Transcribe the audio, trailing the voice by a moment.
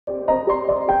灵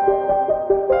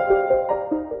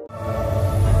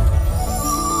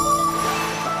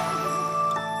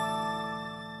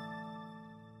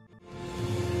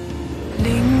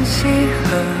溪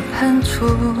河畔处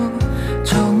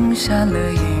种下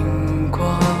了因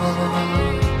果，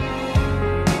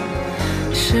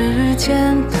世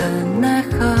间的奈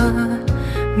何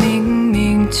明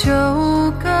明纠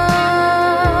葛。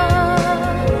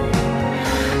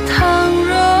倘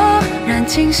若燃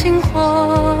尽星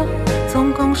火，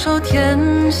总拱手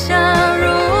天下如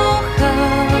何？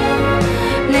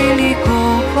历历过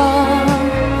往，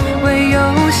唯有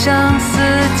相思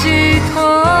寄托。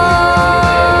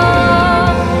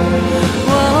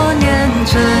我念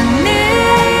着你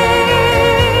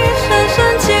深深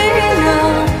寂寥，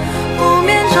不眠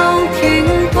中停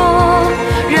泊，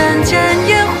人间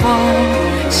烟火，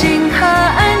星河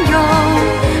暗涌，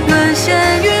沦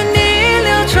陷于你流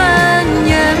转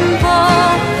烟波。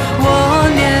我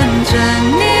念着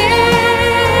你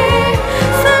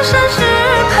三生石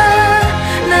畔，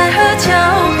奈何桥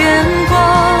边过，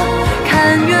看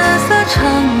月色长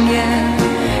夜，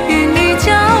与你皎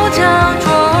皎灼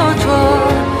灼，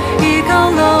一高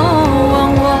楼忘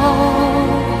我。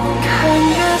看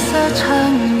月色长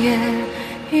夜，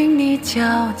与你皎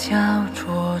皎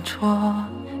灼灼，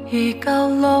一高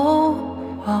楼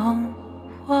忘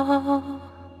我。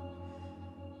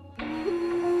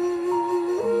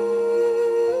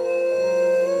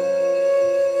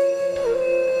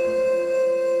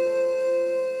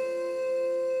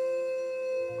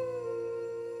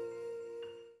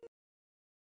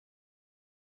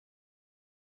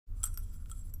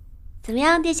怎么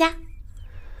样，殿下？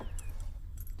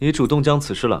你主动将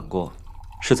此事揽过，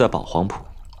是在保黄埔，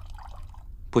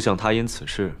不想他因此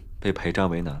事被陪战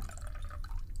为难。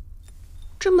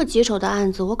这么棘手的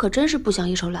案子，我可真是不想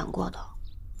一手揽过的。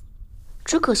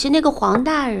只可惜那个黄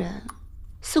大人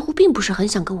似乎并不是很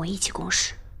想跟我一起共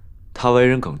事。他为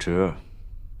人耿直，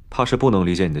怕是不能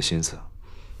理解你的心思。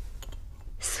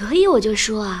所以我就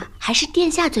说啊，还是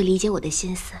殿下最理解我的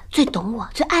心思，最懂我，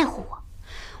最爱护我。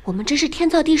我们真是天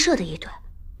造地设的一对，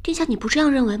殿下你不这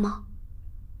样认为吗？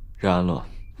任安乐，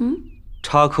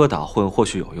插科打诨或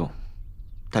许有用，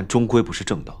但终归不是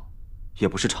正道，也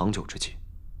不是长久之计。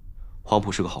黄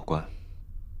埔是个好官，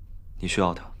你需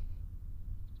要他，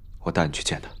我带你去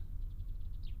见他。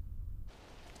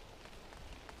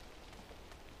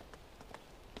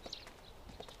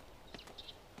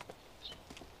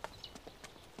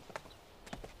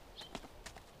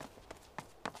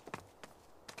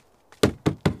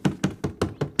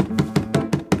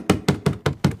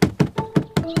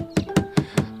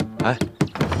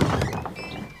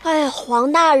哎，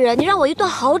黄大人，你让我一顿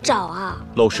好找啊！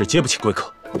陋室接不起贵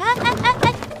客。哎，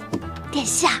殿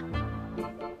下，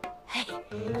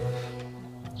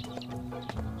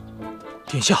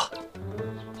殿下，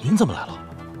您怎么来了？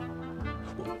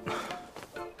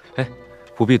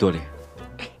不必多礼。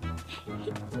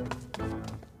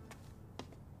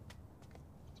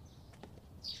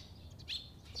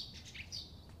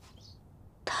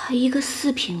他一个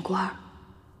四品官，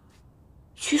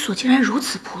居所竟然如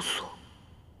此朴素。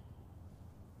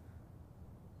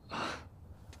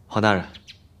黄大人，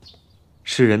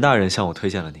是任大人向我推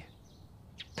荐了你。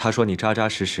他说你扎扎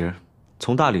实实，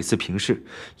从大理寺平事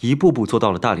一步步做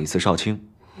到了大理寺少卿，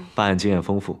办案经验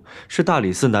丰富，是大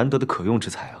理寺难得的可用之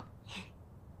才啊。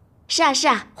是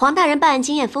啊，黄大人办案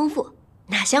经验丰富，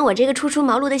哪像我这个初出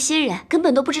茅庐的新人，根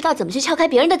本都不知道怎么去撬开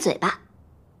别人的嘴巴。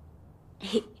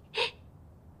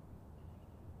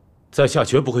在下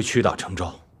绝不会屈打成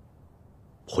招，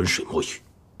浑水摸鱼。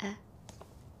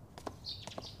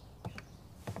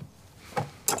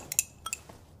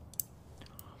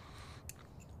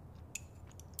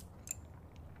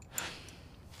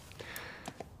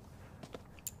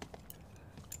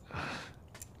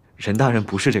任大人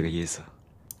不是这个意思，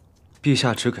陛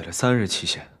下只给了3日期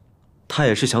限，他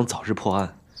也是想早日破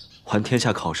案，还天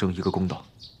下考生一个公道。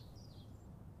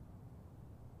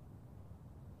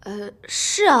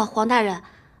是啊，黄大人，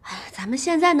咱们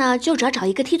现在呢就只要找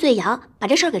一个替罪羊，把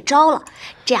这事儿给招了，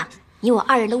这样你我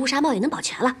2人的乌纱帽也能保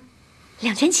全了，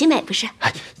两全其美不是？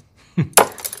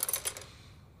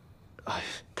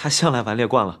他向来顽劣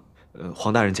惯了，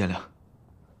黄大人见谅。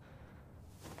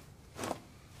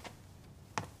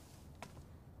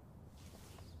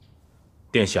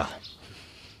殿下，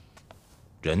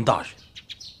任大人，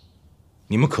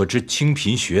你们可知清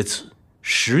贫学子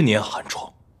10年寒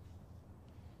窗，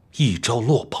一朝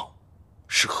落榜，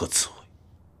是何滋味？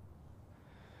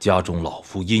家中老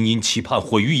妇殷殷期盼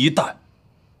毁于一旦，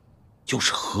又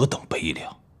是何等悲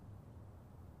凉？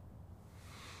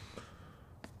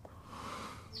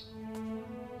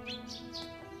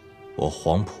我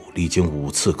黄埔历经5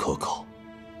次科考，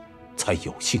才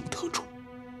有幸得中。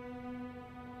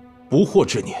不惑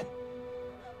之年，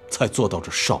才做到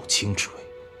这少卿之位。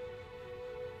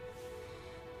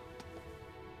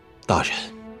大人，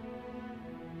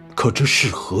可知是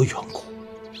何缘故？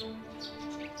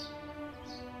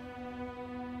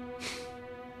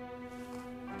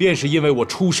便是因为我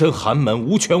出身寒门，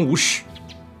无权无势，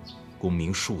功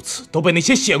名数次都被那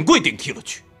些显贵顶替了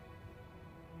去。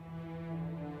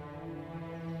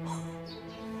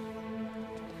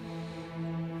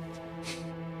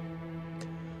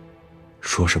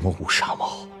说什么乌纱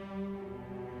帽？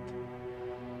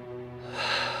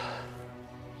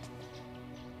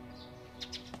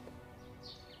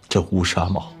这乌纱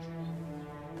帽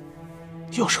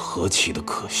又是何其的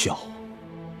可笑！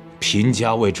贫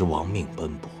家为之亡命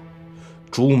奔波，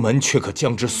朱门却可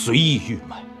将之随意欲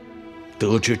卖，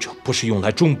得之者不是用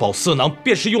来中饱私囊，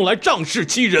便是用来仗势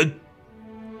欺人。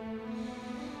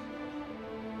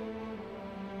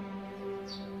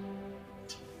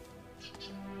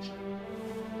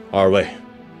二位，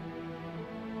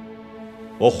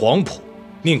我黄埔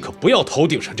宁可不要头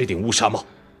顶上这顶乌纱帽，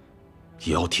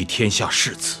也要替天下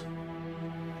士子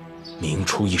鸣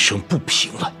出一声不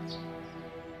平来。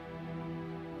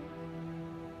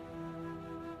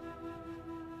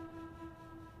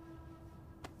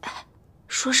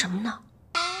说什么呢？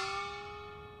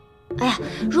哎呀，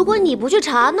如果你不去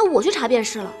查，那我去查便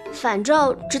是了。反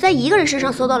正只在一个人身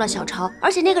上搜到了小抄，而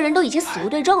且那个人都已经死无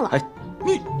对证了。哎，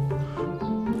你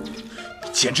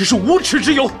简直是无耻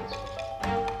之尤！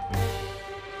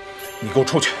你给我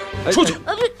出去！出去！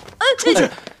出去！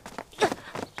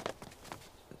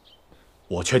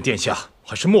我劝殿下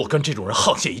还是莫跟这种人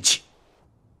沆瀣一气。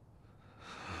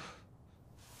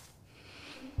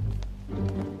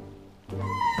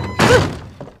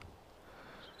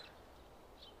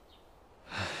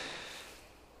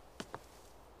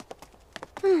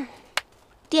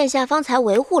殿下方才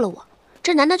维护了我，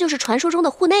这难道就是传说中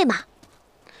的护内吗？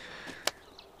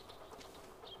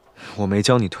我没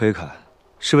将你推开，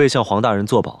是为向黄大人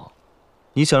作保。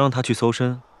你想让他去搜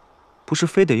身，不是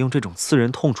非得用这种刺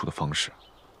人痛处的方式。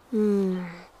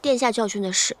殿下教训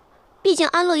的是，毕竟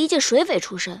安乐一介水匪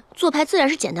出身，做派自然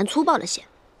是简单粗暴了些。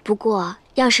不过，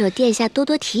要是有殿下多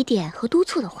多提点和督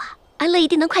促的话，安乐一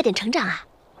定能快点成长啊！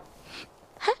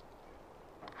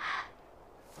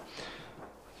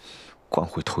惯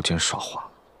会偷奸耍滑，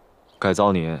改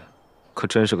造你可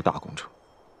真是个大工程。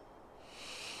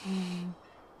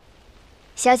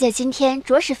小姐今天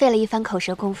着实费了一番口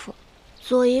舌功夫，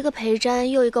左一个裴瞻，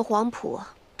右一个黄埔，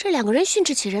这两个人训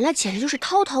斥起人来简直就是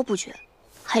滔滔不绝。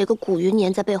还有个古云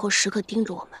年在背后时刻盯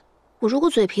着我们，我如果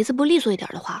嘴皮子不利索一点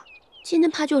的话，今天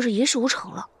怕就是一事无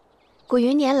成了。古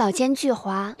云年老奸巨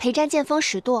猾，裴瞻见风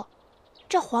使舵，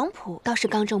这黄埔倒是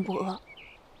刚正不阿。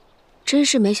真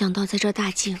是没想到，在这大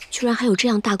境居然还有这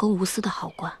样大公无私的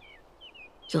好官。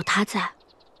有他在，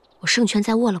我胜券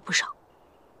在握了不少。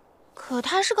可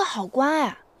他是个好官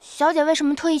哎，小姐为什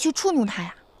么特意去触怒他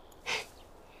呀？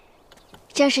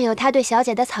正是有他对小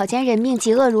姐的草菅人命、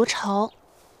嫉恶如仇，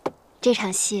这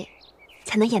场戏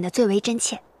才能演得最为真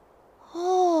切。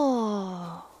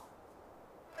哦。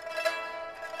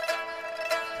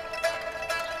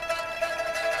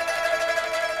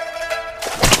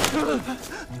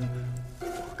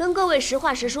跟各位实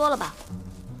话实说了吧，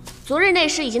昨日那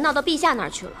事已经闹到陛下那儿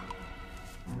去了。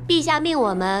陛下命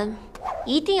我们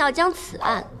一定要将此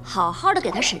案好好的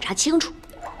给他审查清楚。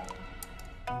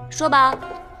说吧，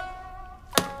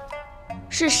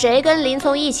是谁跟林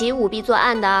从一起舞弊作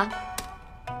案的？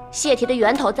泄题的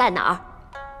源头在哪儿？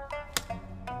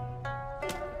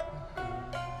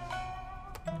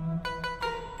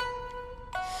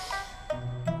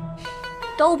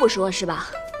都不说是吧？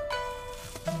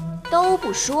都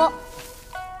不说，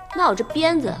那我这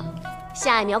鞭子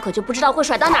下一秒可就不知道会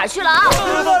甩到哪儿去了啊！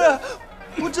任大人，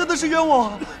我真的是冤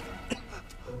枉。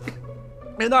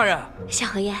任大人，夏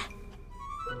荷叶，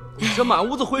你这满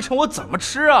屋子灰尘我怎么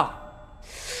吃啊？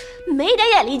没点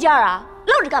眼力劲儿啊，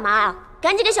愣着干嘛啊？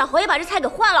赶紧给小荷叶把这菜给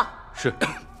换了。是。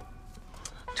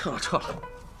撤了。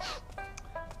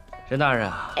任大人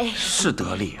啊，是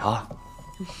得力啊，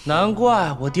难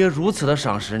怪我爹如此的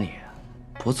赏识你，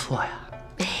不错呀。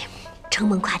承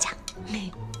蒙夸奖。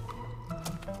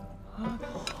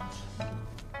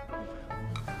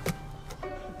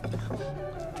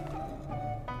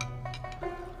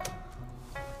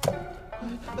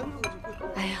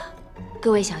哎呀，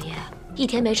各位小爷，一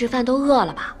天没吃饭都饿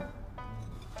了吧？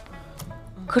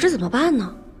可是怎么办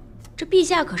呢？这陛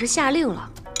下可是下令了，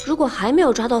如果还没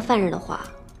有抓到犯人的话，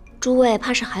诸位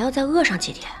怕是还要再饿上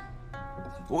几天。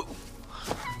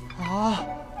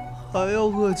还要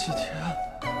饿几天？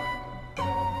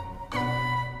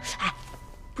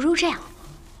不如这样，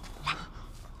来，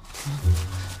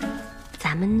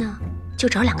咱们呢就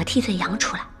找2个替罪羊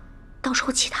出来，到时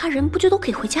候其他人不就都可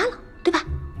以回家了，对吧？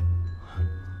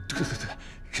对，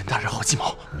任大人好计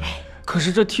谋。可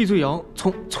是这替罪羊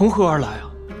从何而来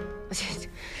啊？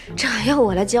这还要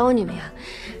我来教你们呀？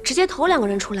直接投2个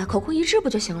人出来，口供一致不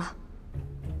就行了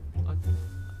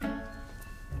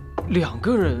2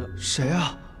个人？谁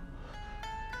啊？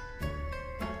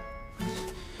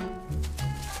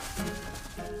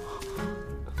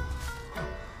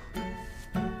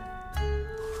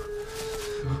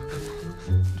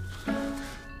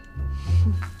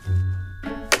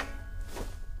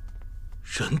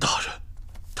任大人，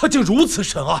他竟如此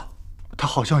审案？他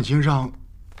好像已经让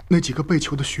那几个被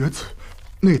囚的学子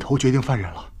那头决定犯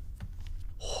人了。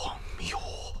荒谬！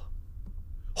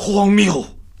荒谬！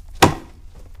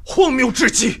荒谬至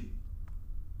极！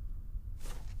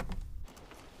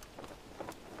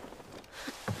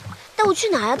带我去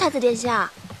哪呀，太子殿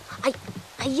下？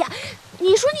哎呀，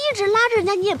你说你一直拉着人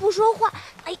家，你也不说话。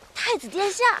哎，太子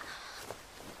殿下。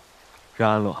任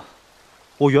安乐，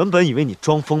我原本以为你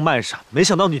装疯卖傻，没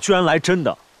想到你居然来真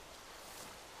的。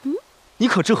你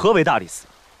可知何为大理寺？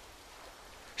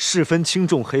事分轻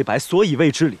重黑白，所以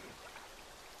谓之理。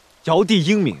尧帝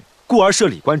英明，故而设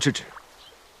理官之职；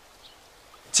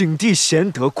景帝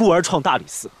贤德，故而创大理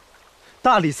寺。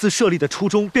大理寺设立的初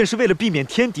衷，便是为了避免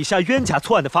天底下冤假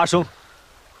错案的发生。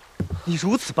你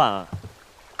如此办案，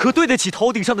可对得起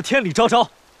头顶上的天理昭昭？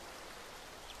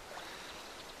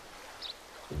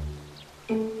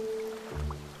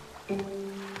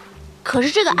可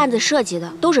是这个案子涉及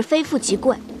的都是非富即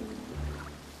贵。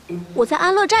我在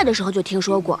安乐寨的时候就听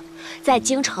说过，在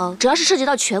京城只要是涉及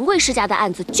到权贵世家的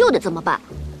案子，就得这么办。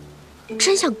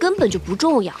真相根本就不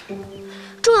重要，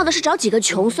重要的是找几个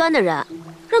穷酸的人，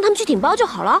让他们去顶包就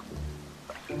好了。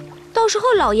到时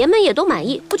候老爷们也都满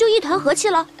意，不就一团和气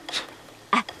了？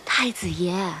哎，太子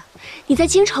爷，你在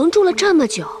京城住了这么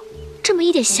久，这么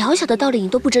一点小小的道理你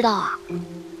都不知道啊？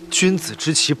君子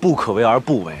之其不可为而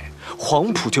不为，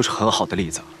黄埔就是很好的例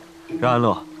子。任安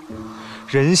乐，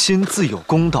人心自有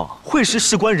公道，会时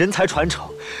事关人才传承。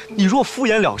你若敷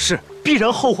衍了事，必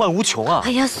然后患无穷啊！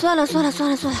哎呀，算了，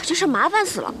这事麻烦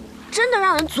死了，真的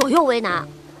让人左右为难。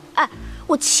哎，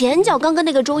我前脚刚跟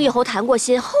那个忠义侯谈过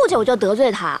心，后脚我就要得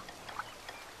罪他。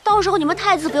到时候你们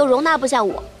太子府又容纳不下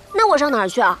我，那我上哪儿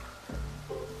去啊？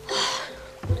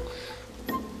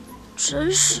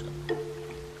真是，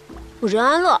我任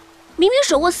安乐明明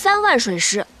手握3万水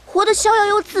师，活得逍遥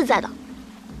又自在的。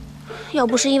要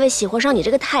不是因为喜欢上你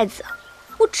这个太子，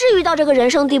我至于到这个人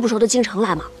生地不熟的京城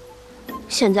来吗？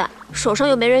现在手上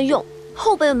又没人用，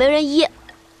后背又没人掖，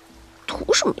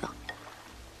图什么呀？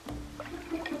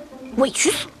委屈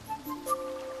死了！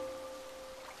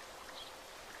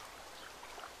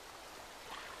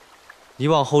你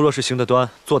往后若是行得端，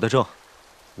坐得正，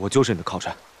我就是你的靠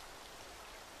山。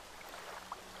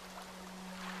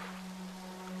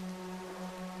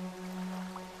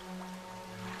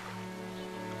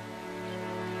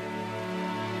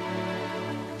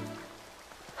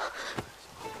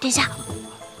殿下，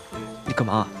你干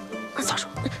嘛？撒手！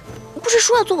不是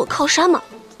说要做我靠山吗？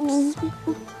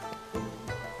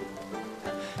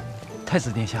太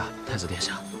子殿下，太子殿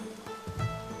下，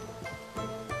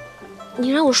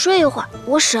你让我睡一会儿，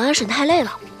我审案审太累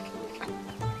了。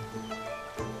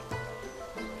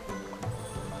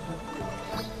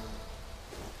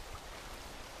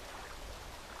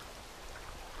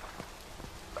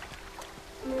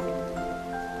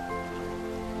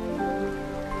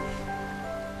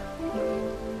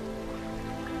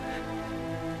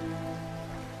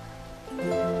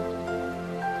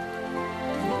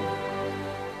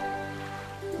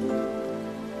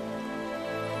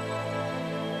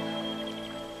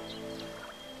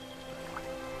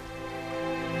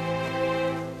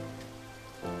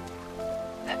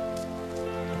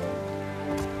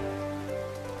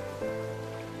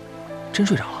真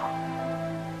睡着了？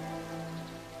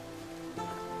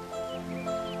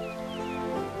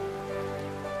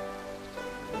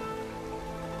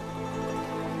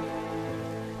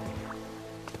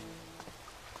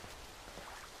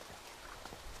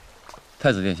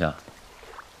太子殿下，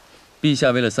陛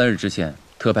下为了3日之前，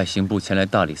特派刑部前来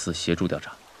大理寺协助调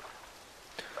查。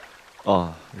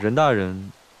哦，任大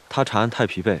人，他查案太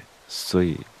疲惫，所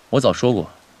以我早说过，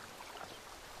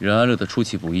任安乐的出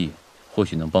其不意，或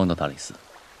许能帮到大理寺。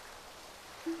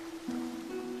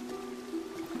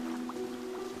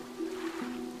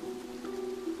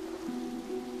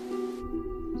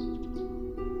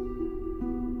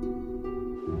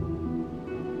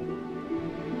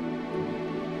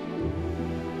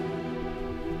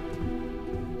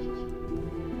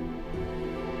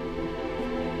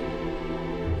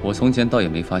我从前倒也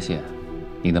没发现，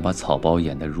你能把草包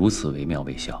演得如此惟妙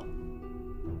惟肖。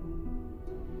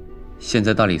现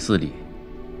在大理寺里，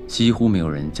几乎没有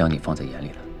人将你放在眼里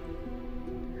了。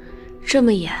这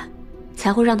么演，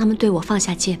才会让他们对我放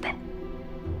下戒备。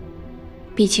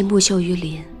毕竟木秀于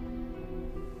林，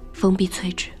风必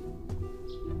摧之。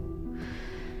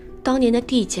当年的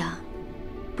帝家，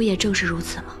不也正是如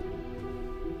此吗？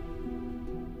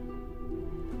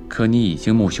可你已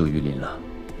经木秀于林了。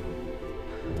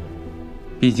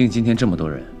毕竟今天这么多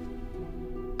人，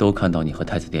都看到你和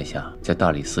太子殿下在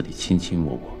大理寺里卿卿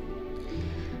我我。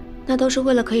那都是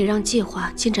为了可以让计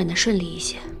划进展得顺利一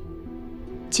些，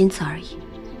仅此而已。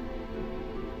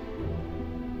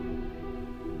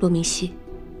陆明熙，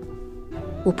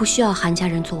我不需要韩家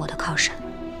人做我的靠山，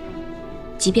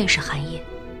即便是韩烨，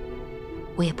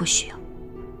我也不需要。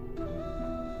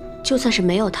就算是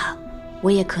没有他，我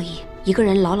也可以一个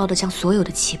人牢牢地将所有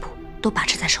的棋谱都把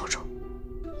持在手中。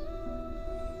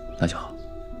那就好。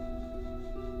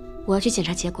我要去检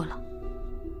查结果了。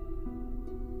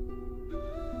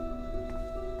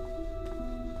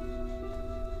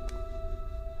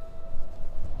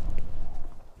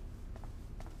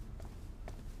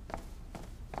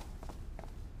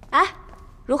哎，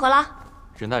如何了？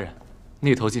任大人，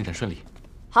那头进展顺利。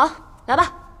好，来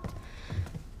吧。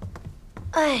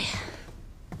哎呀，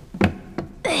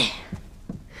哎，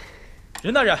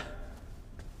任大人。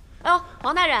哎呦，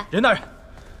黄大人。任大人。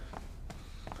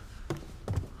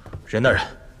任大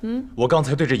人，我刚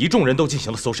才对这一众人都进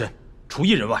行了搜身，除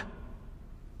一人外，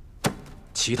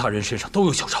其他人身上都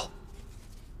有小抄。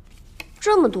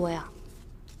这么多呀？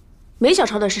没小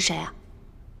抄的是谁啊？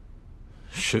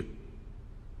是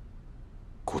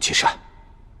顾其善。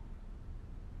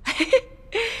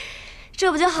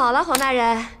这不就好了，黄大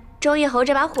人。忠义侯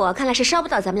这把火看来是烧不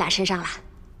到咱们俩身上了。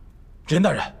任大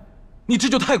人，你这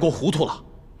就太过糊涂了。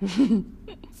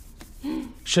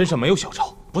身上没有小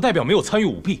抄，不代表没有参与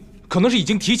舞弊，可能是已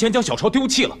经提前将小抄丢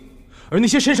弃了。而那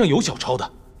些身上有小抄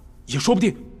的，也说不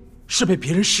定是被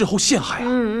别人事后陷害啊。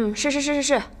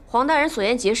是，黄大人所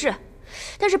言极是，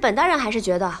但是本大人还是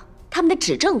觉得他们的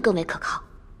指证更为可靠。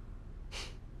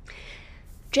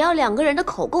只要2个人的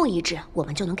口供一致，我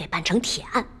们就能给办成铁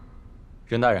案。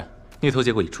任大人，那头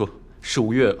结果已出，是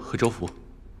吴越和周福。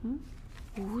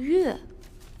吴越、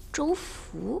周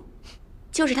福，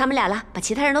就是他们俩了，把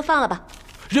其他人都放了吧。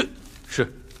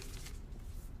是。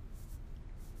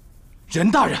任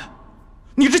大人，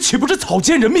你这岂不是草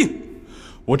菅人命？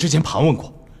我之前盘问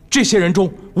过，这些人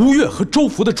中，吴越和周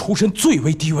福的出身最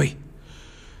为低微。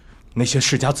那些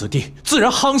世家子弟自然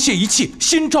沆瀣一气、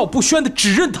心照不宣的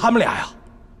指认他们俩呀。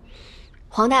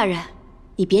黄大人，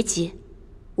你别急，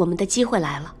我们的机会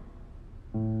来了。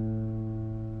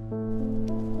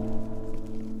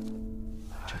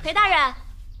裴大人。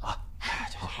好。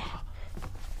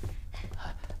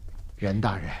任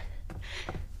大人，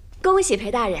恭喜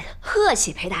裴大人，贺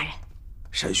喜裴大人。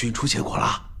审讯出结果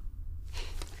了。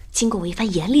经过我一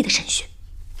番严厉的审讯，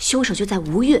凶手就在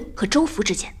吴越和周福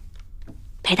之间。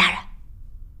裴大人，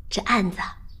这案子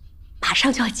马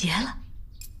上就要结了。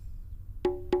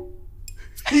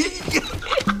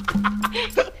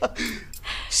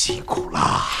辛苦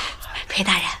了，裴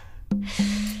大人。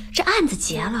这案子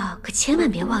结了，可千万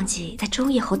别忘记在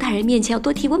忠义侯大人面前要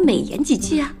多替我美言几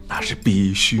句啊！那是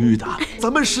必须的，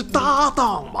咱们是搭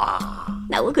档嘛。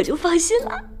那我可就放心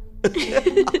了。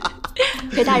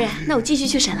裴大人，那我继续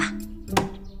去审了。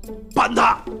办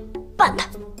他！办他！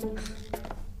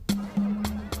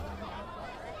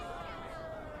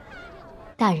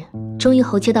大人，忠义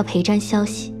侯接到裴瞻消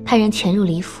息，派人潜入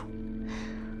李府。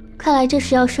看来这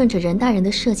是要顺着任大人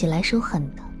的设计来收狠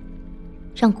的，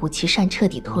让古其善彻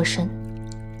底脱身。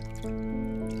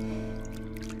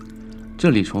这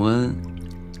李崇恩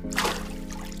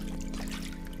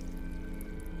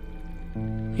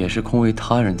也是空为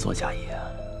他人做嫁衣啊。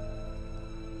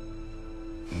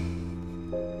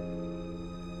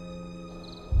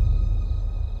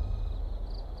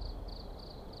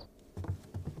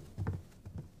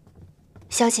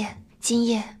小姐，今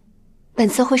夜本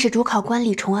次会试主考官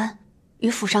李崇恩于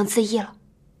府上自缢了。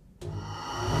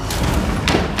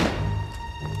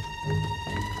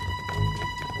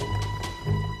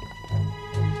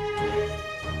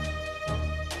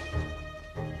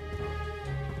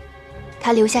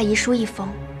他留下遗书一封，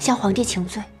向皇帝请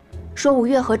罪，说吴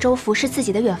越和周福是自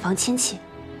己的远房亲戚，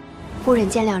夫人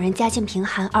见2人家境贫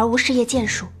寒而无事业建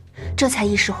树，这才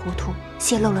一时糊涂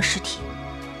泄露了尸体。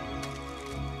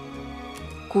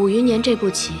古余年这步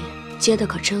棋接得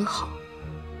可真好，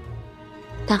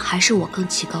但还是我更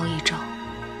棋高一招。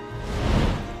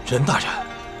任大人，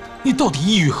你到底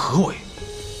意欲何为？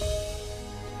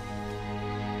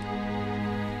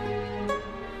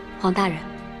黄大人，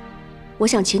我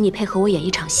想请你配合我演一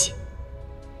场戏。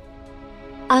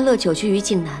安乐久居于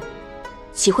境南，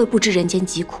岂会不知人间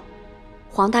疾苦？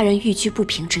黄大人欲居不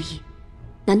平之意，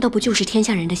难道不就是天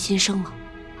下人的心声吗？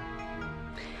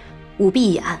舞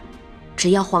弊已案，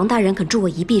只要黄大人肯助我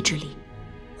一臂之力，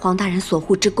黄大人所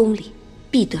护之公理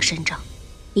必得伸张，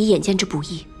你眼见之不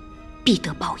义，必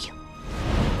得报应。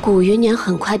古余年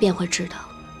很快便会知道，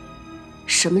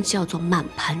什么叫做满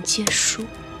盘皆输。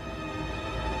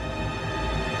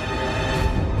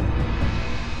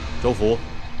周福，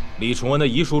李崇恩的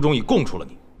遗书中已供出了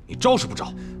你，你招是不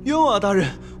招？冤枉啊，大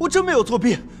人，我真没有作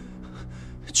弊，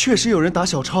确实有人打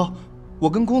小抄，我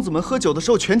跟公子们喝酒的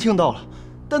时候全听到了，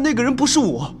但那个人不是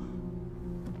我。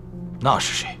那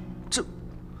是谁？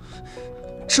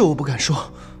这我不敢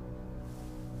说。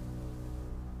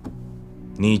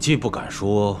你既不敢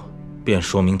说，便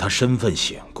说明他身份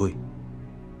显贵。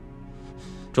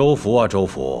周福啊，周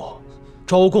福，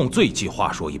招供罪计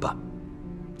话说一半，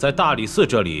在大理寺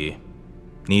这里，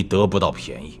你得不到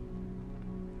便宜；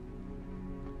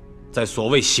在所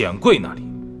谓显贵那里，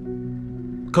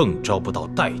更招不到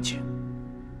待见。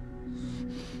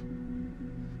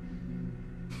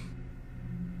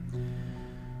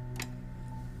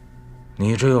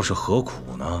你这又是何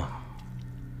苦呢？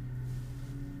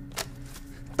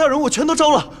大人，我全都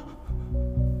招了。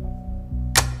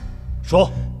说，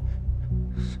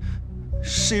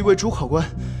是一位主考官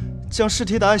将试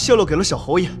题答案泄露给了小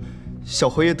侯爷，小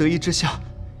侯爷得意之下，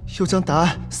又将答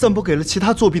案散播给了其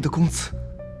他作弊的公子。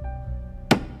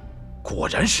果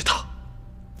然是他。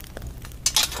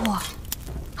哇，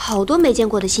好多没见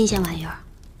过的新鲜玩意儿，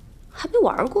还没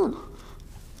玩过呢。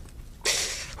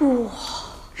哇！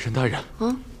任大人，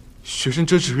学生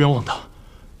真是冤枉的，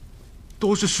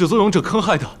都是始作俑者坑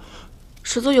害的。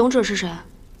始作俑者是谁？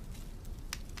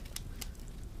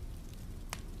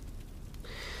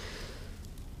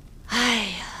哎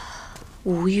呀，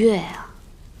吴越啊，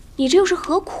你这又是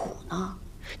何苦呢？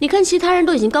你看其他人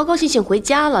都已经高高兴兴回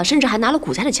家了，甚至还拿了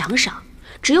古家的奖赏，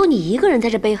只有你一个人在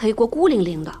这背黑锅，孤零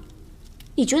零的，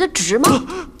你觉得值吗？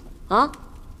啊？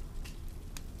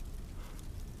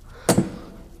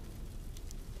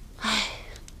哎，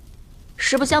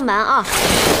实不相瞒啊，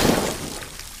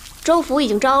州府已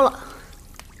经招了。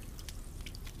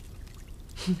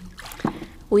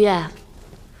吴越，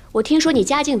我听说你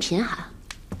家境贫寒，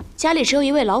家里只有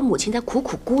一位老母亲在苦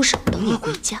苦孤守，等你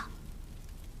回家。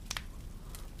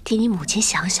替你母亲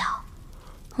想想，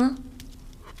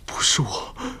不是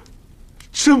我，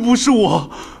真不是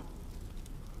我。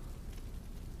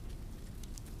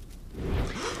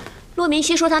骆明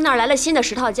熙说他那儿来了新的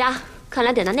10套家，看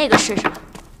来得拿那个试试了。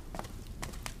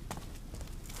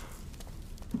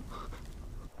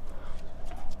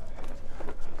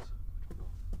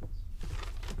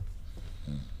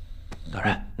大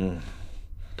人，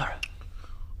大人，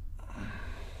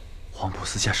黄埔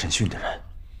私下审讯的人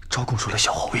招供出了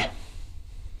小侯爷。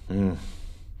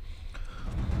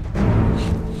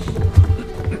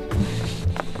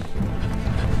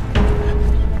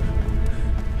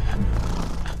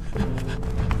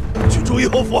去忠义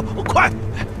侯府，快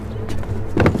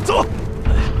走！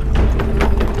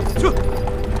去！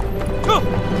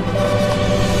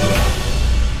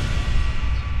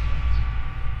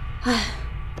哎，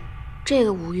这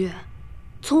个吴越，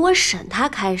从我审他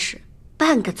开始，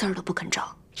半个字儿都不肯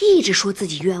招，一直说自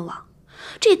己冤枉，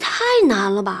这也太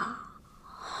难了吧！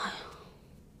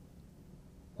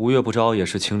吴越不招也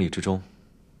是情理之中。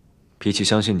比起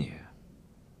相信你，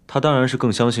他当然是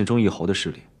更相信忠义侯的势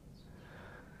力。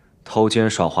偷奸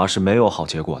耍滑是没有好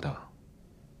结果的，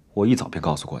我一早便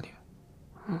告诉过你。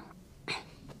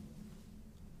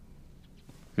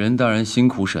任大人辛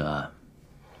苦审案，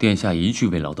殿下一句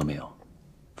慰劳都没有，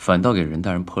反倒给任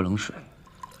大人泼冷水。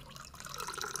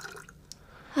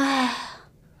哎，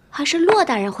还是骆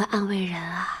大人会安慰人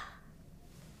啊。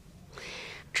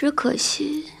只可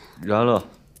惜，然了，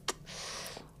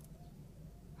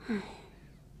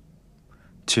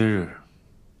今日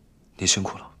你辛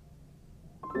苦了。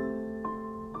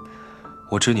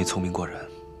我知你聪明过人，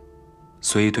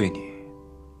所以对你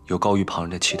有高于旁人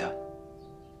的期待。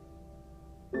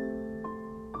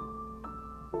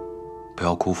不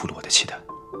要辜负了我的期待。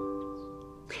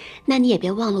那你也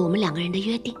别忘了我们2个人的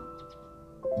约定。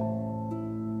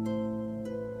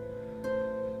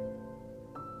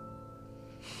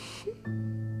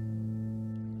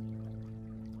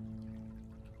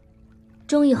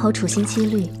忠义侯处心积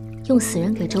虑用死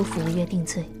人给州府吴越定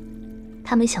罪，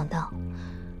他没想到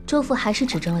州府还是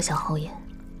只中了小侯爷，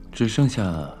只剩下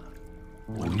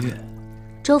吴越。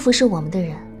州府是我们的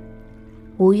人，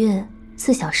吴越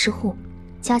自小失户，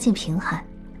家境贫寒，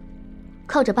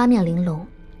靠着8面玲珑，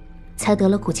才得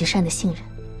了古奇善的信任。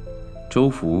周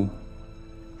福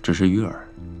只是鱼饵，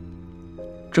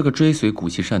这个追随古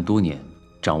奇善多年、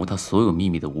掌握他所有秘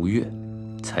密的吴越，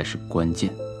才是关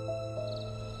键。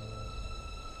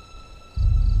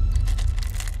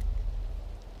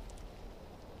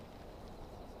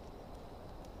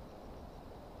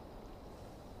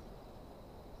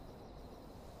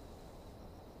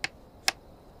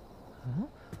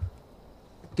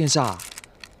殿下，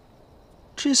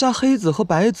这下黑子和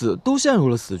白子都陷入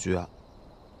了死局。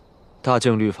大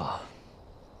靖律法，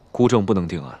孤证不能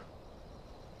定案。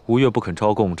吴越不肯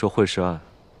招供这会试案，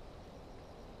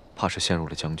怕是陷入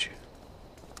了僵局。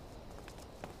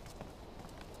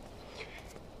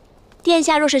殿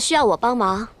下若是需要我帮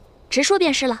忙，直说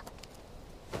便是了。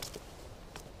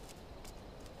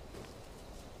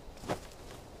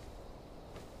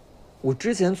我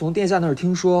之前从殿下那儿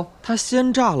听说，他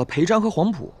先炸了裴瞻和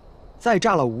黄埔，再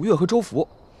炸了吴越和周福。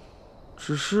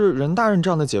只是任大人这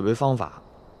样的解围方法，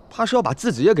怕是要把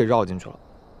自己也给绕进去了。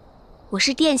我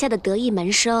是殿下的得意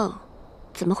门生，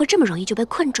怎么会这么容易就被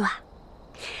困住啊？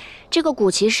这个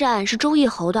古奇善是忠义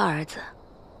侯的儿子，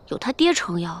有他爹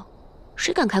撑腰，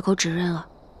谁敢开口指认啊？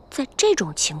在这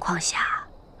种情况下，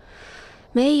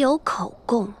没有口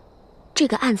供，这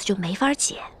个案子就没法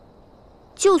解。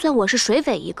就算我是水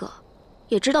匪一个，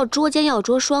也知道捉奸要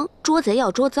捉双，捉贼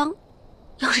要捉赃。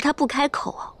要是他不开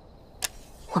口啊，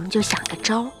我们就想个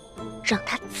招，让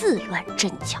他自乱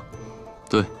阵脚。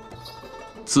对，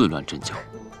自乱阵脚。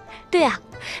对啊，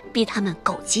逼他们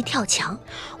狗急跳墙。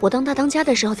我当大当家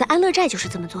的时候，在安乐寨就是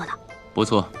这么做的。不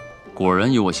错，果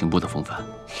然有我刑部的风范。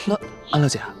那安乐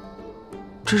姐，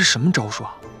这是什么招数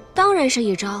啊？当然是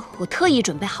一招我特意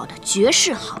准备好的绝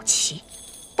世好棋。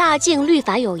大靖律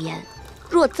法有言，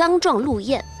若赃状录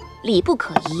验，理不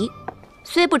可疑，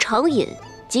虽不成瘾，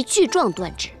即具状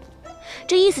断之。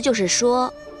这意思就是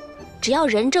说，只要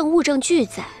人证物证俱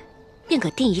在，便可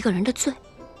定一个人的罪。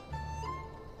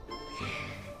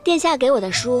殿下给我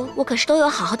的书，我可是都有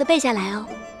好好的背下来哦。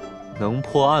能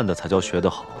破案的才叫学得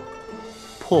好，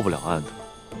破不了案的，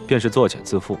便是作茧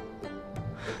自缚。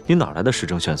你哪来的实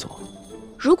证线索？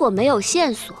如果没有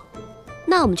线索，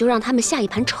那我们就让他们下一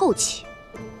盘臭棋，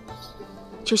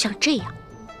就像这样。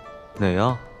哪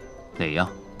样？哪样？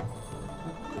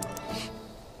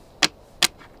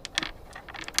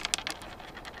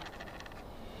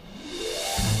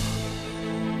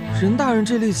任大人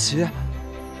这粒棋，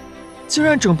竟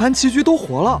然整盘棋局都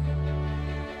活了。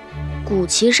古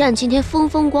奇善今天风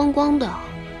风光光的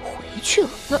回去了。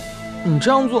那你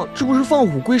这样做，这不是放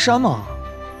虎归山吗？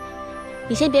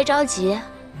你先别着急，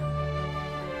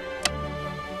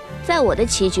在我的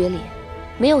棋局里，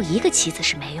没有一个棋子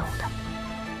是没用的。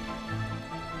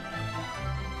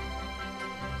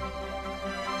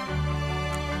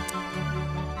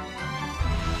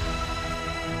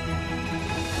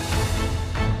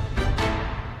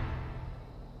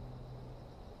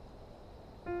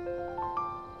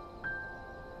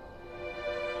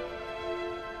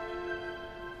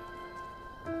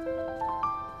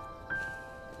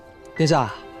殿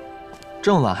下，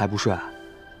这么晚还不睡，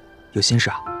有心事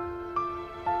啊？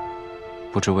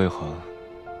不知为何，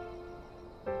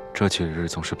这几日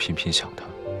总是频频想他。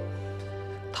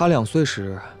他2岁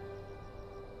时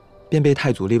便被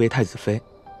太祖立为太子妃，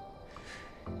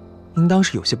应当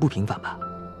是有些不平凡吧？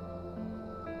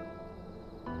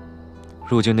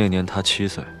入京那年他7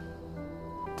岁，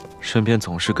身边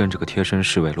总是跟着个贴身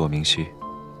侍卫骆明熙，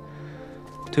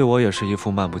对我也是一副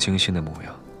漫不经心的模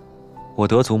样。我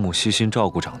得祖母悉心照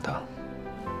顾长大，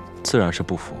自然是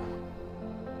不服。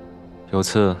有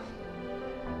次，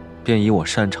便以我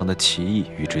擅长的棋艺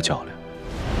与之较量。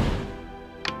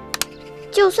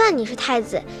就算你是太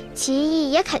子，棋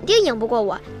艺也肯定赢不过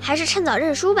我，还是趁早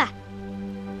认输吧。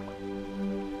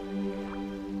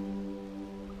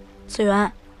子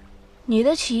元，你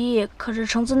的棋艺可是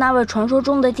承自那位传说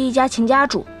中的帝家秦家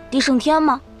主帝胜天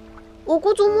吗？我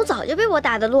姑祖母早就被我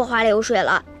打得落花流水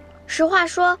了。实话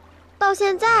说，到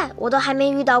现在我都还没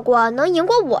遇到过能赢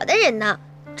过我的人呢。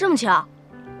这么巧，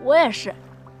我也是。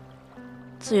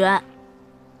子元，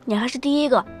你还是第一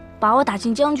个把我打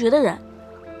进僵局的人。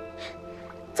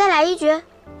再来一局。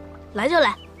来就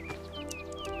来。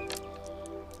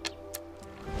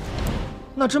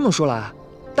那这么说来，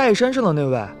岱山上的那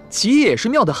位棋艺也是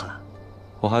妙得很。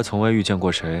我还从未遇见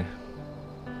过谁，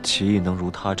棋艺能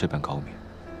如他这般高明。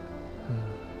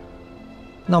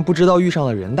那不知道遇上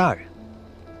了任大人，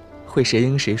会谁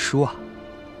赢谁输啊？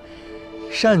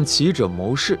善棋者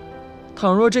谋士，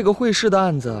倘若这个会试的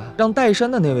案子让岱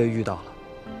山的那位遇到了，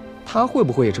他会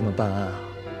不会也这么办案啊？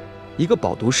一个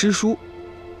饱读诗书，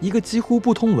一个几乎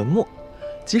不通文墨，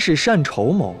即使善筹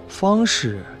谋，方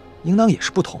式应当也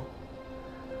是不同。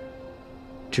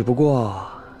只不过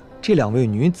这2位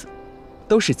女子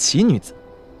都是奇女子，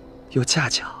又恰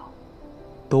巧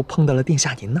都碰到了殿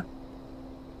下您呢。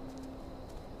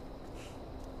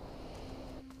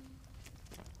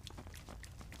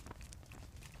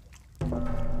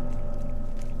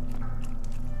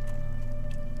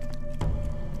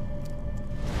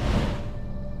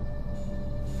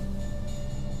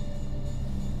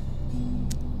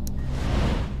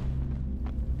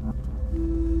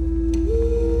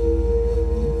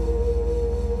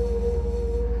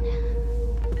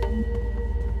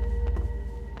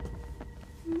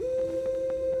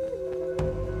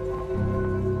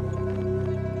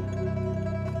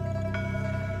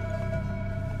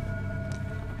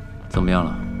怎么样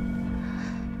了？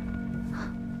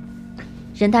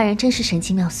任大人真是神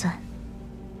机妙算。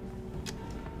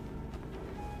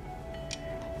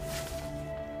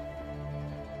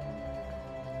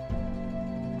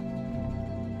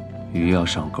鱼要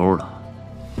上钩了。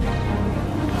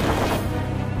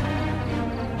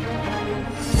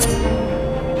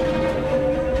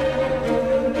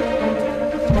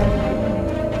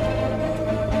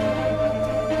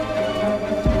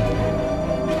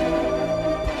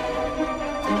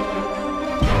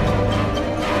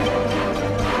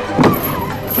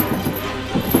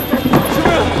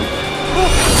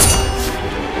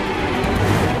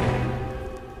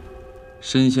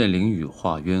身陷囹圄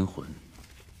化冤魂，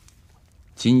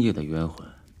今夜的冤魂，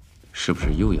是不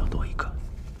是又要多一个？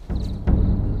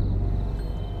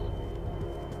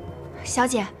小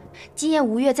姐，今夜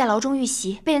吴越在牢中遇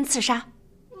袭，被人刺杀。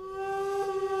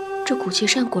这古奇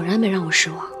善果然没让我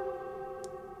失望。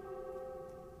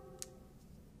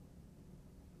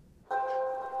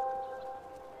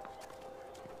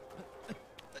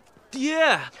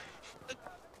爹，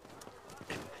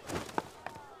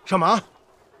什么？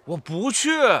我不去！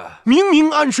明明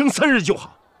安生3日就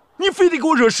好，你非得给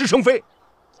我惹是生非。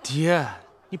爹，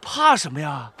你怕什么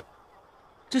呀？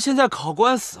这现在考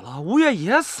官死了，吴越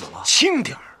也死了。轻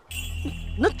点儿。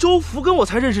那周福跟我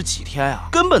才认识几天呀，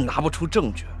根本拿不出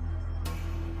证据。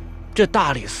这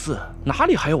大理寺哪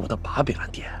里还有我的把柄啊，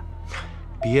爹？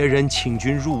别人请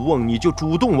君入瓮，你就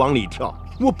主动往里跳。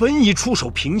我本已出手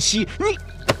平息，你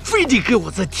非得给我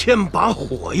再添把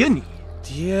火呀你！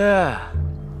爹。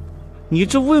你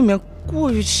这未免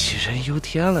过于杞人忧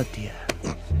天了，爹。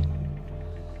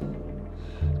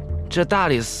这大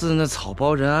理寺那草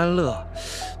包任安乐，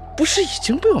不是已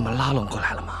经被我们拉拢过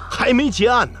来了吗？还没结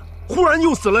案呢，忽然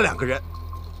又死了2个人，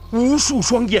无数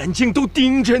双眼睛都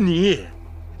盯着你，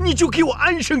你就给我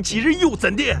安生几日又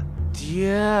怎的？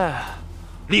爹，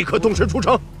立刻动身出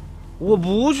城。我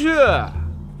不去。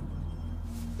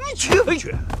你去没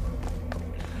去？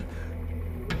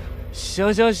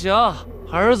行行行。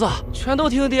儿子，全都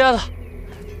听爹的。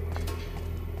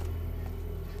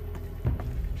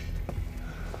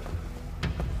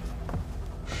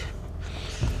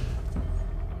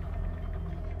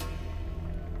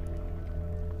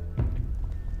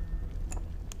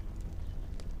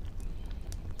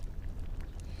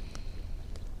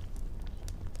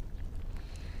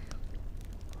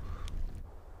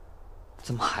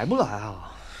怎么还不来啊？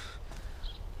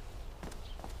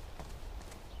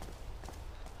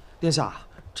殿下，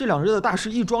这2日的大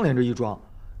事一桩连着一桩，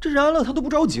这任安乐他都不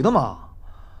着急的吗？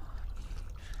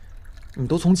你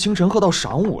都从清晨喝到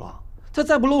晌午了，他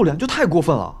再不露脸就太过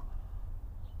分了。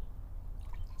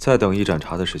再等1盏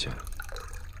茶的时间，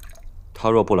他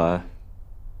若不来，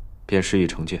便施以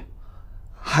惩戒。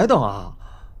还等啊？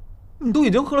你都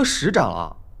已经喝了10盏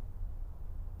了。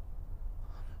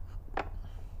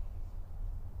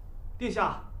殿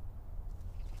下，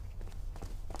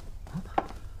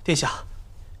殿下。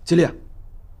吉利，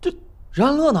这任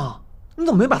安乐呢？你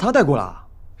怎么没把他带过来？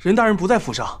任大人不在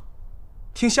府上，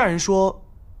听下人说，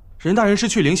任大人是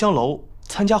去凌香楼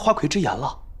参加花魁之宴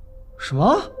了。什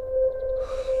么？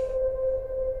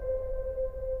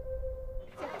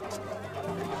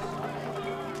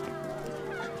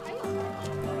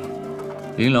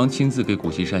琳琅亲自给古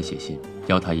奇善写信，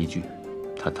要他一句，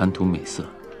他贪图美色，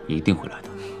一定会来的。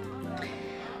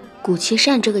古奇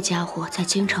善这个家伙在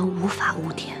京城无法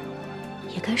无天。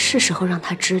也该是时候让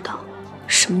他知道，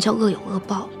什么叫恶有恶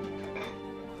报。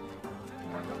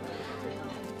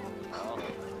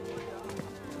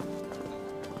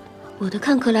我的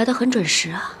看客来得很准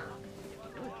时啊！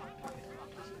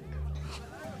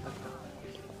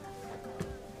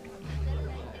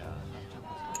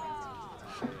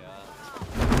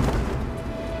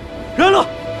人了！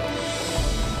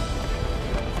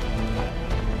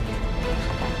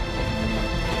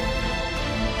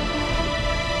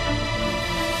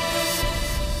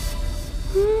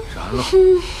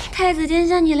太子殿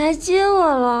下，你来接我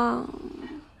了。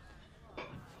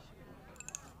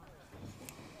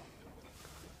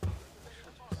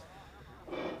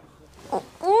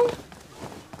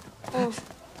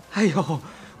哎呦，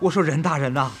我说任大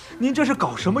人呐，您这是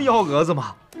搞什么幺蛾子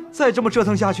嘛？再这么折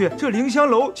腾下去，这凌香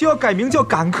楼就要改名叫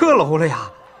赶客楼了呀！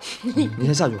你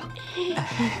先下去吧。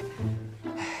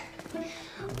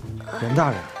任大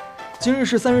人，今日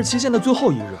是3日期限的最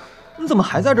后一日，你怎么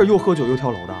还在这儿又喝酒又跳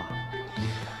楼的？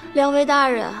两位大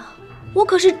人，我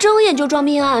可是睁眼就撞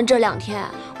命案，这2天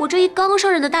我这一刚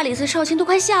上任的大理寺少卿都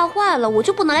快吓坏了，我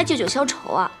就不能来借酒消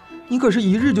愁啊？你可是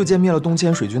1日就歼灭了东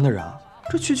迁水军的人，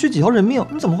这区区几条人命，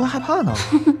你怎么会害怕呢？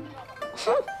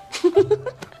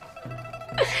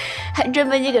还真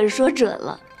被你给说准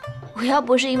了。我要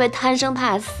不是因为贪生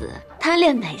怕死、贪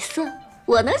恋美色，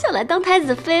我能想来当太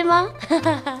子妃吗？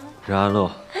任安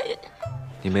乐，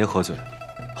你没喝醉，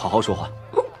好好说话。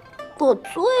我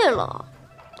醉了。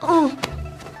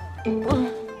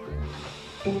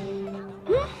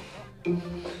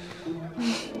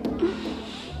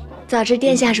早知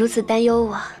殿下如此担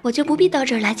忧我就不必到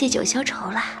这儿来借酒消愁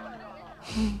了。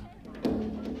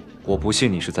我不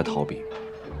信你是在逃避。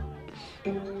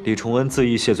李崇恩自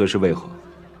缢谢罪是为何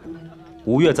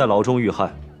？5月在牢中遇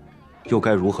害，又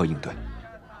该如何应对？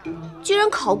既然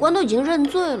考官都已经认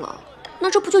罪了，那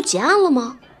这不就结案了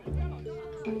吗？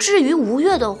至于吴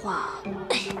越的话，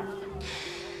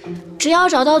只要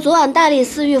找到昨晚大理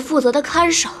寺狱负责的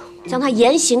看守，将他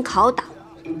严刑拷打，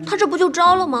他这不就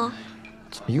招了吗？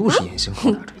怎么又是严刑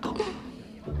拷打这一套？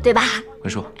对吧？文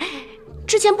叔，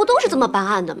之前不都是这么办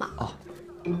案的吗？哦，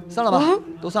散了吧，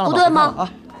都散了吧，不对吗？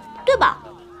啊，对吧？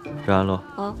任安乐，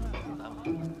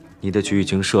你的局已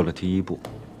经设了第1步，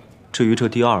至于这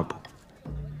第2步，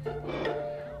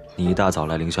你一大早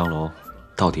来凌香楼，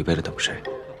到底为了等谁？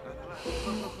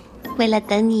为了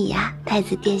等你呀，太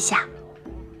子殿下。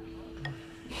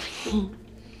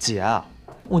姐，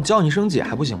我叫你声姐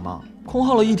还不行吗？空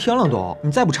号了1天了都，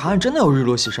你再不查案，真的要日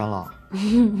落西山了。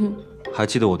还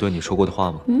记得我对你说过的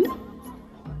话吗？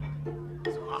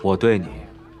我对你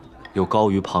有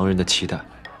高于旁人的期待，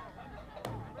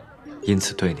因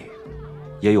此对你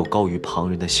也有高于旁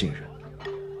人的信任。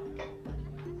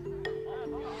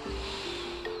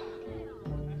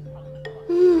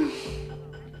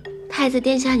太子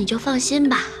殿下，你就放心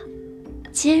吧，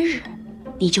今日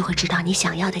你就会知道你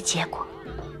想要的结果。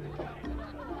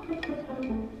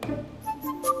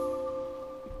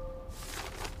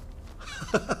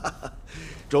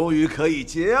终于可以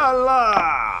结案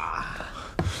了！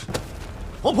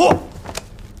黄埔，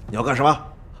你要干什么？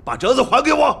把折子还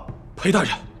给我！裴大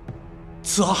人，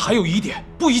此案还有疑点，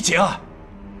不宜结案。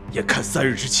眼看3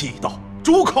日之期已到，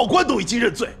主考官都已经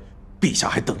认罪，陛下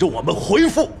还等着我们回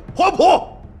复。黄埔，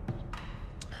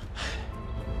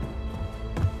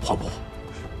黄埔，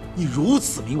你如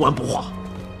此冥顽不化，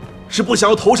是不想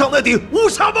要头上那顶乌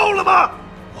纱帽了吗？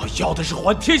我要的是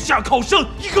还天下考生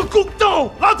一个公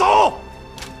道！拉走！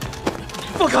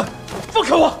放开！放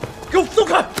开我！给我松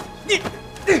开！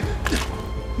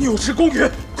你有失公允，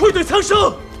愧对苍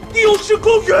生！你有失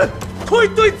公允，愧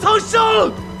对苍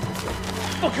生！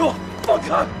放开我！放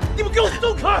开！你们给我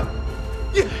松开！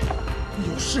你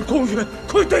有失公允，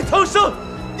愧对苍生！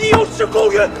你有失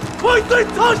公允，愧对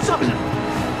苍生！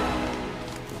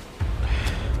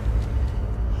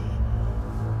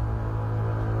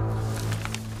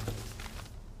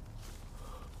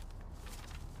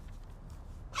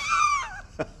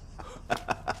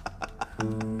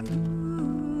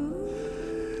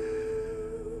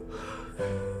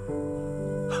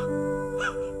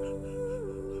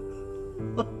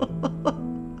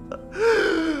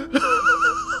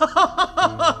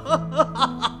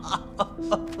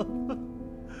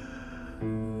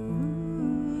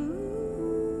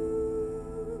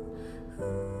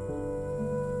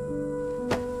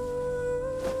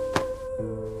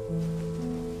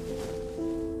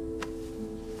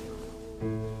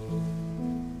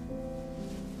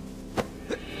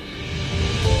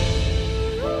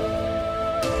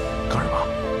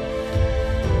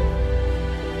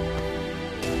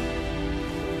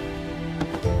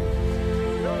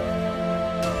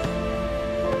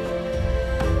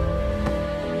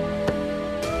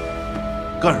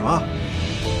干什么？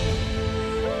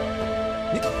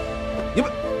你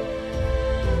们！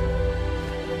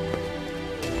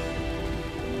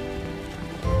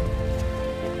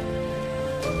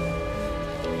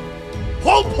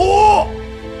黄埔！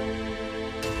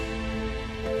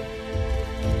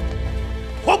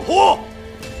黄埔！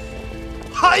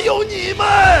还有你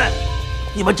们！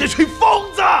你们这群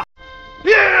疯子！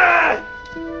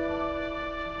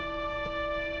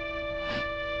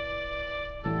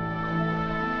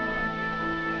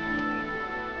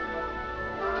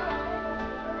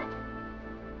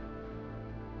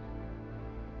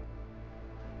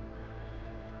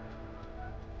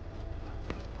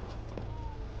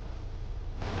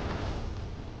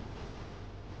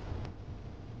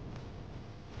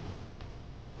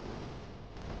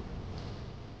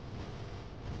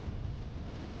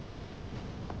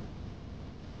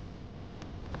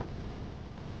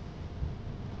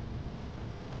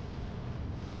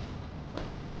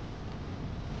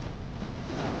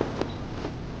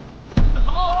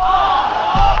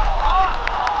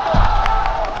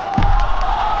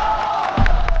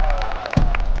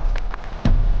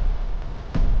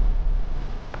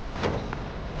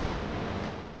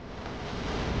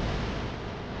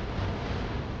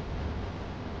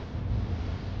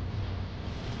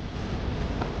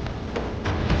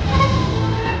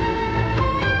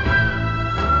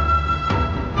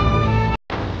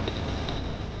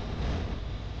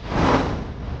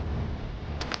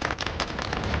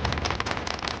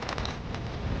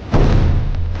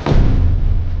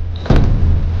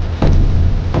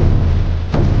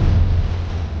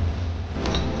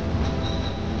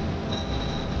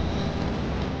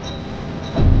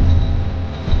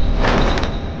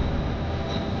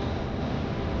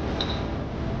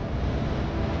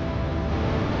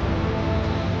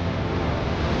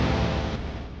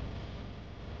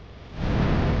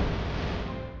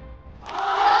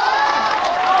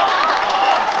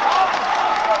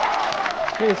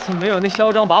这次没有那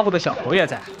嚣张跋扈的小侯爷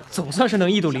在，总算是能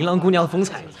一睹琳琅姑娘的风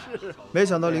采。没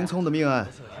想到林聪的命案，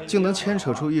竟能牵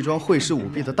扯出一桩会试舞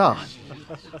弊的大案。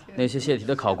那些泄题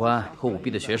的考官和舞弊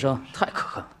的学生太可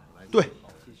恨了。对，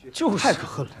就是太可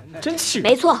恨了，真气人。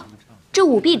没错，这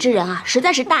舞弊之人啊，实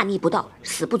在是大逆不道，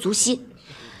死不足惜。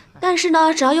但是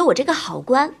呢，只要有我这个好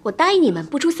官，我答应你们，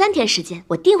不出3天时间，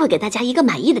我定会给大家一个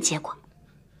满意的结果。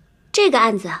这个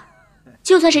案子啊，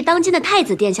就算是当今的太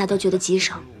子殿下都觉得棘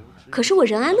手。可是我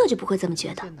任安乐就不会这么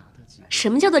觉得。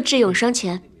什么叫做智勇双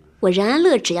全？我任安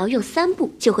乐只要用3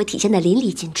步，就会体现得淋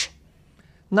漓尽致。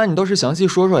那你倒是详细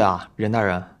说说呀，任大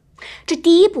人。这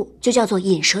第1步就叫做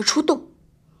引蛇出洞。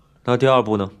那第2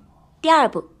步呢？第2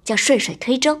步叫顺水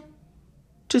推舟。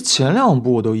这前2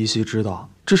步我都依稀知道，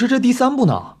只是这第3步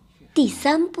呢？第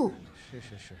3步，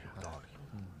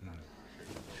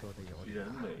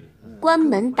关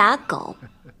门打狗。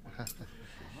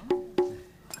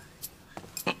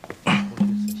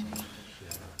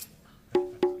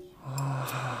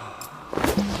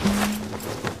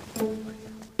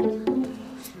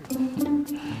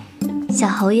小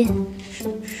侯爷，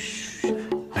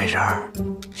美人儿，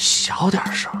小点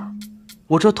声，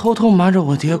我这偷偷瞒着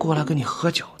我爹过来跟你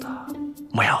喝酒的，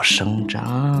莫要声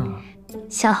张。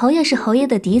小侯爷是侯爷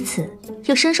的嫡子，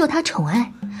又深受他宠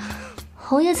爱，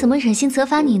侯爷怎么忍心责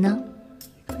罚你呢？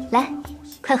来，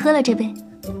快喝了这杯。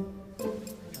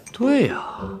对呀，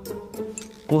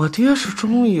我爹是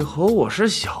忠义侯，我是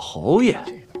小侯爷，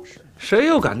谁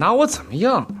又敢拿我怎么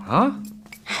样啊？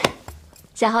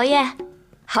小侯爷，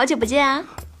好久不见啊！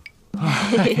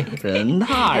任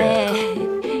大人，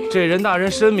这任大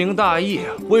人深明大义，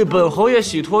为本侯爷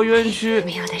洗脱冤屈。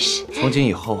没有的事。从今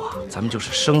以后啊，咱们就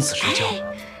是生死之交。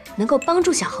能够帮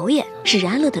助小侯爷是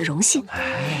任安乐的荣幸。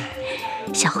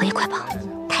小侯爷快跑，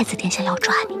太子殿下要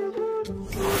抓你。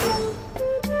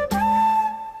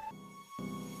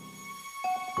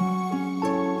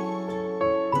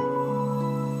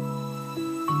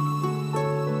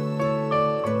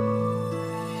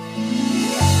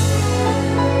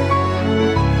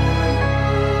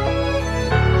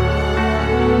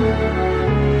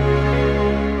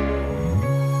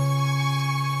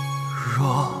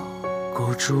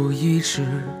主一掷，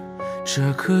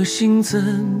这颗心怎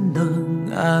能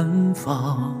安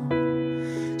放？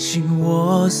倾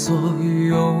我所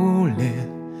有，猎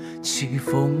起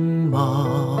锋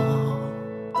芒。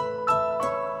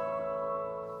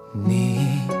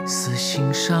你似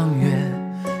心上月，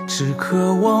只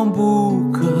渴望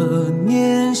不可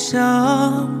念想。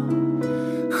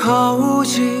耗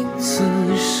尽此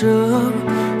生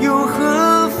又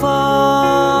何妨？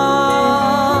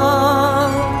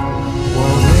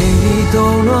抖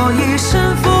落一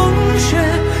身风雪，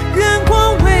愿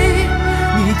光为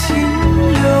你停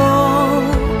留。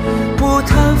不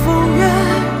谈风月，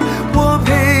我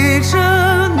陪着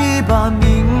你把命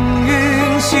运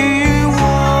紧握。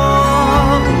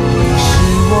是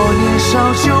我年少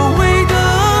久违的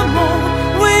梦，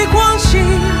为光景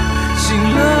尽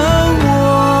了我。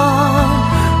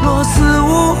若此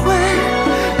无悔，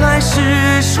来世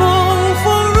重逢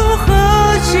如何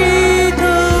记得？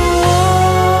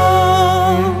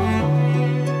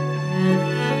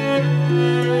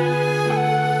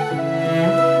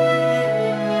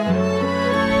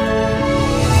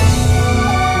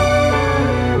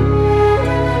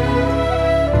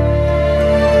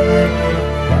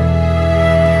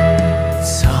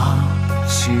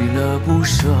不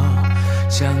舍，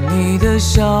将你的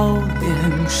笑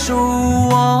脸守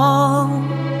望，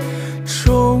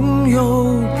终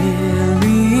有